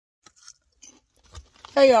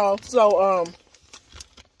Hey y'all, so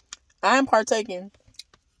I'm partaking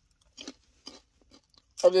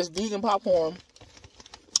of this vegan popcorn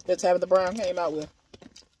that Tabitha Brown came out with.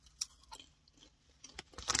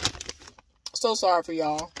 So sorry for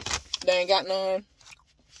y'all. They ain't got none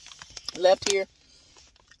left here.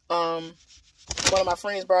 One of my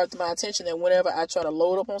friends brought it to my attention that whenever I try to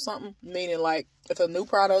load up on something, meaning like if a new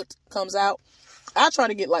product comes out, I try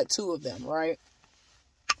to get like 2 of them, right?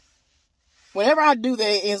 Whenever I do that,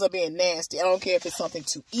 it ends up being nasty. I don't care if it's something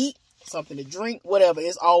to eat, something to drink, whatever.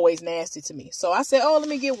 It's always nasty to me. So I said, oh, let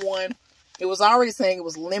me get one. It was already saying it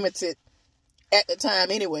was limited at the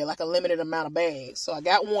time anyway, like a limited amount of bags. So I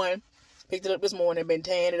got one, picked it up this morning, been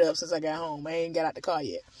tearing it up since I got home. I ain't got out the car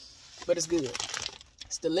yet, but it's good.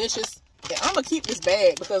 It's delicious. And I'm going to keep this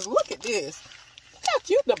bag because look at this. Look how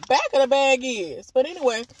cute the back of the bag is. But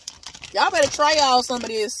anyway, y'all better try y'all some of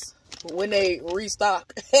this when they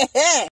restock.